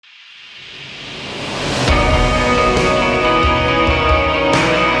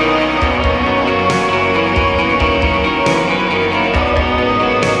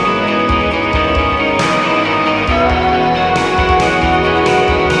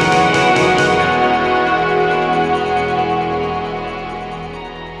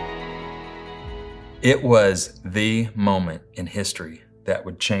It was the moment in history that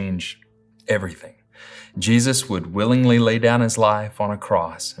would change everything. Jesus would willingly lay down his life on a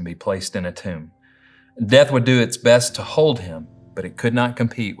cross and be placed in a tomb. Death would do its best to hold him, but it could not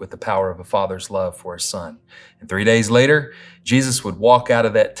compete with the power of a father's love for his son. And 3 days later, Jesus would walk out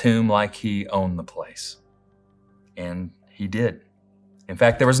of that tomb like he owned the place. And he did. In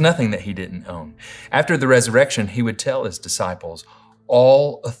fact, there was nothing that he didn't own. After the resurrection, he would tell his disciples,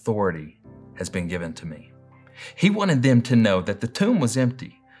 "All authority has been given to me." He wanted them to know that the tomb was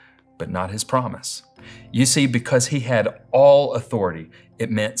empty, but not his promise. You see, because he had all authority,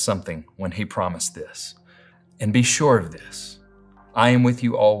 it meant something when he promised this. And be sure of this, I am with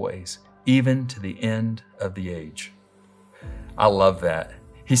you always, even to the end of the age. I love that.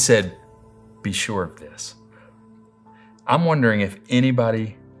 He said, be sure of this. I'm wondering if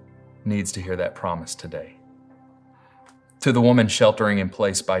anybody needs to hear that promise today. To the woman sheltering in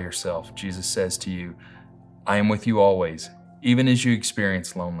place by yourself, Jesus says to you, I am with you always, even as you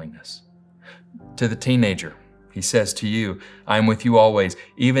experience loneliness. To the teenager, he says to you, I am with you always,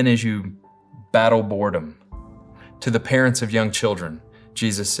 even as you battle boredom. To the parents of young children,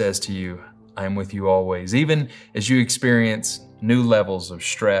 Jesus says to you, I am with you always, even as you experience new levels of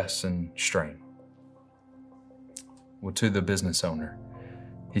stress and strain. Well, to the business owner,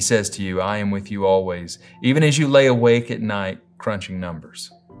 he says to you, I am with you always, even as you lay awake at night crunching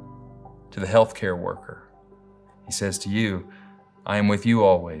numbers. To the healthcare worker, he says to you, I am with you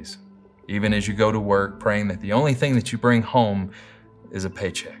always, even as you go to work praying that the only thing that you bring home is a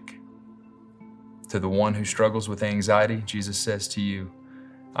paycheck. To the one who struggles with anxiety, Jesus says to you,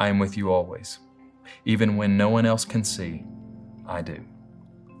 I am with you always. Even when no one else can see, I do.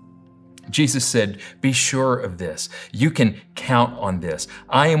 Jesus said, be sure of this. You can count on this.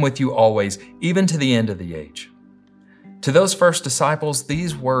 I am with you always, even to the end of the age. To those first disciples,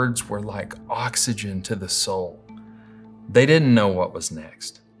 these words were like oxygen to the soul. They didn't know what was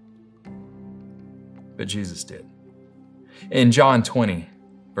next, but Jesus did. In John 20,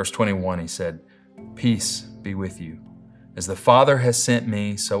 verse 21, he said, peace be with you. As the Father has sent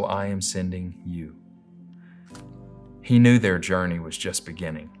me, so I am sending you. He knew their journey was just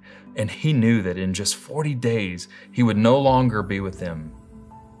beginning, and he knew that in just 40 days, he would no longer be with them,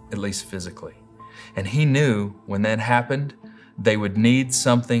 at least physically. And he knew when that happened, they would need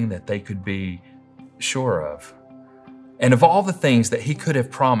something that they could be sure of. And of all the things that he could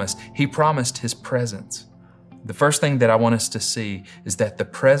have promised, he promised his presence. The first thing that I want us to see is that the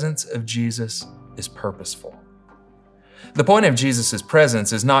presence of Jesus is purposeful. The point of Jesus'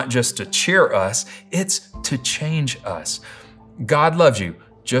 presence is not just to cheer us, it's to change us. God loves you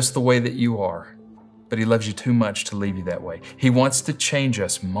just the way that you are, but he loves you too much to leave you that way. He wants to change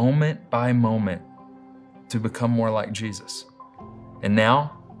us moment by moment to become more like Jesus. And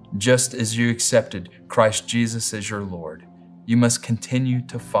now, just as you accepted Christ Jesus as your Lord, you must continue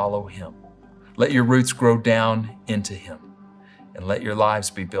to follow him. Let your roots grow down into him and let your lives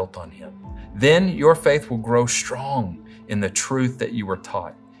be built on him. Then your faith will grow strong in the truth that you were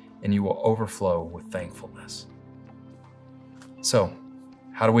taught, and you will overflow with thankfulness. So,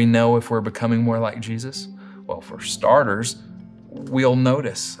 how do we know if we're becoming more like Jesus? Well, for starters, we'll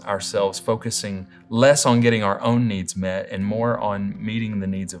notice ourselves focusing less on getting our own needs met and more on meeting the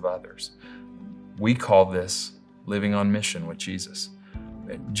needs of others. We call this living on mission with Jesus.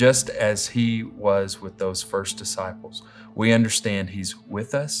 Just as he was with those first disciples, we understand he's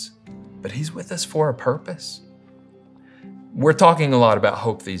with us, but he's with us for a purpose. We're talking a lot about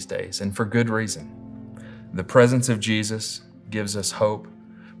hope these days, and for good reason. The presence of Jesus gives us hope,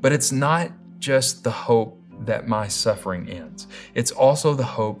 but it's not just the hope that my suffering ends. It's also the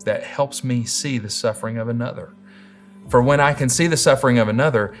hope that helps me see the suffering of another. For when I can see the suffering of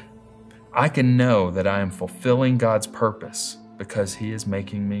another, I can know that I am fulfilling God's purpose because he is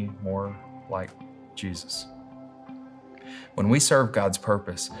making me more like Jesus. When we serve God's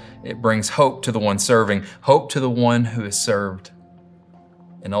purpose, it brings hope to the one serving, hope to the one who is served,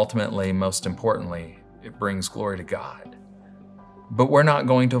 and ultimately, most importantly, it brings glory to God. But we're not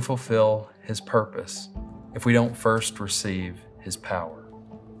going to fulfill his purpose if we don't first receive his power.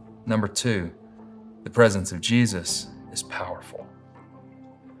 Number 2, the presence of Jesus is powerful.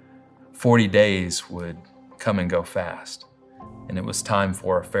 40 days would come and go fast, and it was time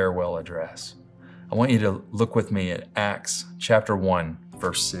for a farewell address. I want you to look with me at Acts chapter 1,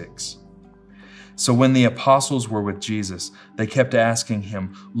 verse 6. So when the apostles were with Jesus, they kept asking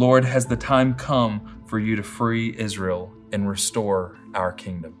him, Lord, has the time come for you to free Israel and restore our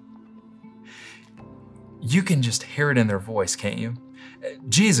kingdom? You can just hear it in their voice, can't you?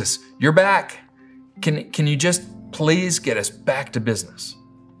 Jesus, you're back. Can you just please get us back to business?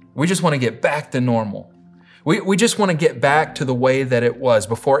 We just want to get back to normal. We just want to get back to the way that it was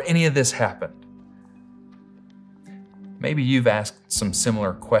before any of this happened. Maybe you've asked some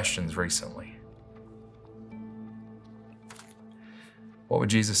similar questions recently. What would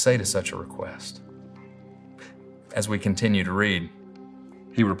Jesus say to such a request? As we continue to read,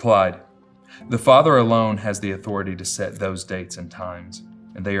 he replied, "The Father alone has the authority to set those dates and times,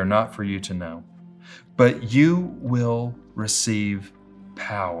 and they are not for you to know. But you will receive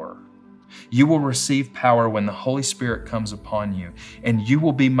power. You will receive power when the Holy Spirit comes upon you, and you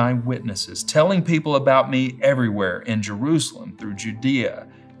will be my witnesses, telling people about me everywhere in Jerusalem, through Judea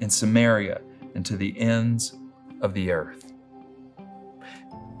and Samaria, and to the ends of the earth."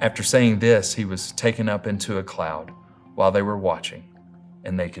 After saying this, he was taken up into a cloud while they were watching,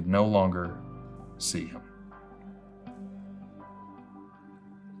 and they could no longer see him.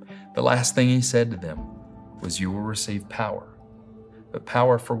 The last thing he said to them was, "You will receive power." But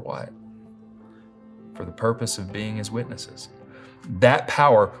power for what? For the purpose of being his witnesses. That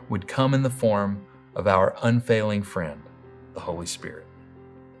power would come in the form of our unfailing friend, the Holy Spirit.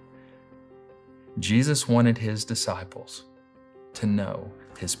 Jesus wanted his disciples to know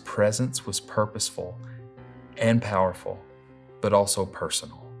his presence was purposeful and powerful, but also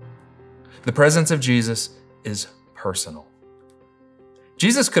personal. The presence of Jesus is personal.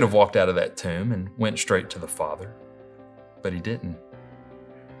 Jesus could have walked out of that tomb and went straight to the Father, but he didn't.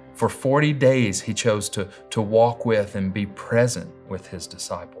 For 40 days, he chose to walk with and be present with his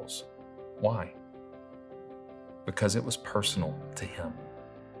disciples. Why? Because it was personal to him.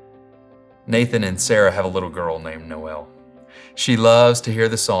 Nathan and Sarah have a little girl named Noelle. She loves to hear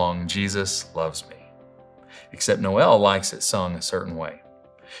the song, "Jesus Loves Me." Except Noelle likes it sung a certain way.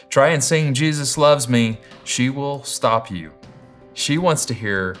 Try and sing "Jesus Loves Me," she will stop you. She wants to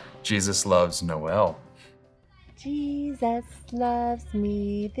hear "Jesus Loves Noelle." Jesus loves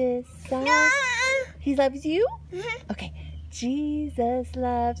me, this I... He loves you? Okay. Jesus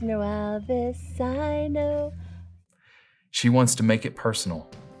loves Noelle, this I know. She wants to make it personal.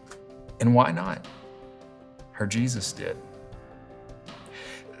 And why not? Her Jesus did.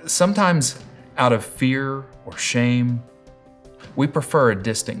 Sometimes out of fear or shame, we prefer a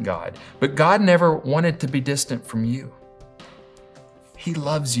distant God. But God never wanted to be distant from you. He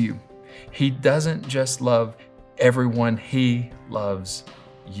loves you. He doesn't just love everyone, he loves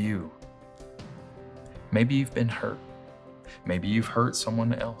you. Maybe you've been hurt. Maybe you've hurt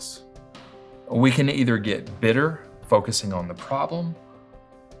someone else. We can either get bitter, focusing on the problem,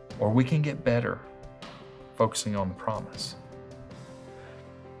 or we can get better, focusing on the promise.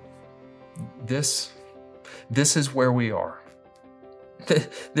 This is where we are.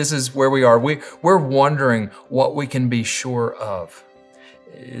 This is where we are. We're wondering what we can be sure of.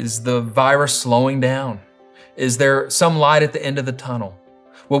 Is the virus slowing down? Is there some light at the end of the tunnel?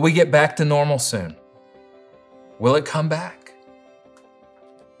 Will we get back to normal soon? Will it come back?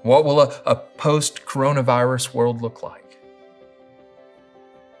 What will a post-coronavirus world look like?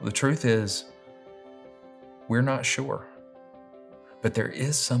 The truth is, we're not sure. But there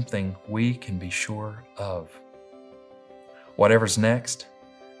is something we can be sure of. Whatever's next,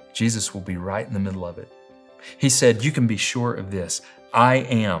 Jesus will be right in the middle of it. He said, "You can be sure of this. I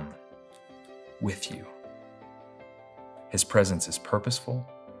am with you." His presence is purposeful,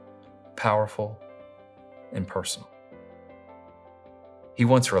 powerful, and personal. He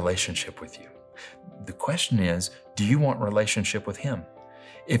wants a relationship with you. The question is, do you want relationship with him?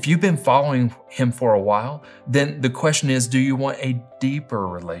 If you've been following him for a while, then the question is, do you want a deeper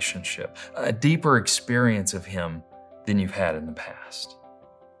relationship, a deeper experience of him than you've had in the past?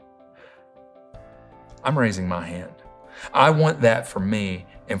 I'm raising my hand. I want that for me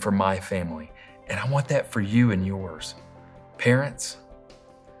and for my family, and I want that for you and yours. Parents,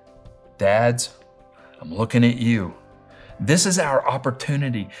 dads, I'm looking at you. This is our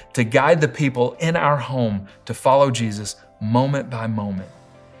opportunity to guide the people in our home to follow Jesus moment by moment,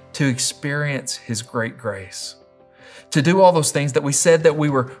 to experience his great grace, to do all those things that we said that we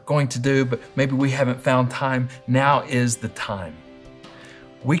were going to do, but maybe we haven't found time. Now is the time.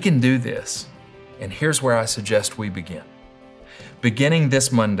 We can do this, and here's where I suggest we begin. Beginning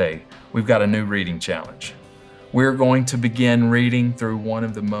this Monday, we've got a new reading challenge. We're going to begin reading through one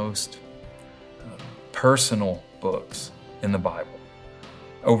of the most personal books in the Bible.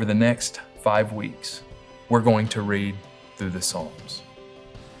 Over the next 5 weeks, we're going to read through the Psalms.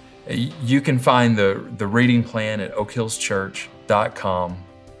 You can find the reading plan at oakhillschurch.com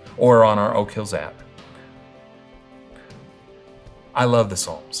or on our Oak Hills app. I love the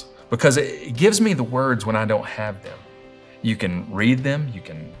Psalms because it gives me the words when I don't have them. You can read them, you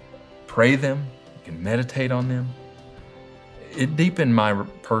can pray them, you can meditate on them. It deepened my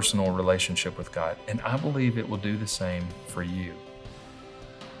personal relationship with God, and I believe it will do the same for you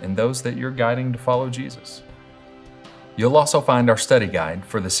and those that you're guiding to follow Jesus. You'll also find our study guide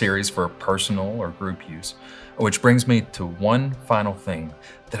for the series for personal or group use, which brings me to one final thing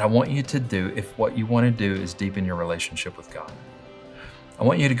that I want you to do if what you want to do is deepen your relationship with God. I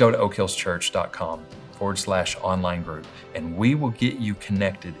want you to go to oakhillschurch.com/online group, and we will get you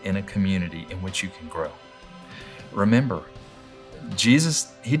connected in a community in which you can grow. Remember,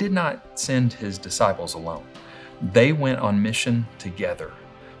 Jesus, he did not send his disciples alone. They went on mission together.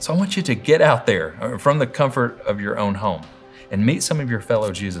 So I want you to get out there from the comfort of your own home and meet some of your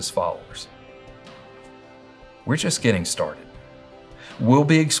fellow Jesus followers. We're just getting started. We'll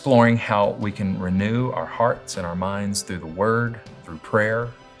be exploring how we can renew our hearts and our minds through the Word, through prayer,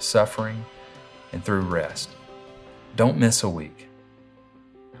 suffering, and through rest. Don't miss a week.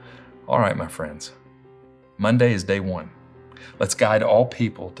 All right, my friends. Monday is day 1. Let's guide all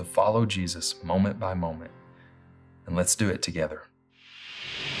people to follow Jesus moment by moment, and let's do it together.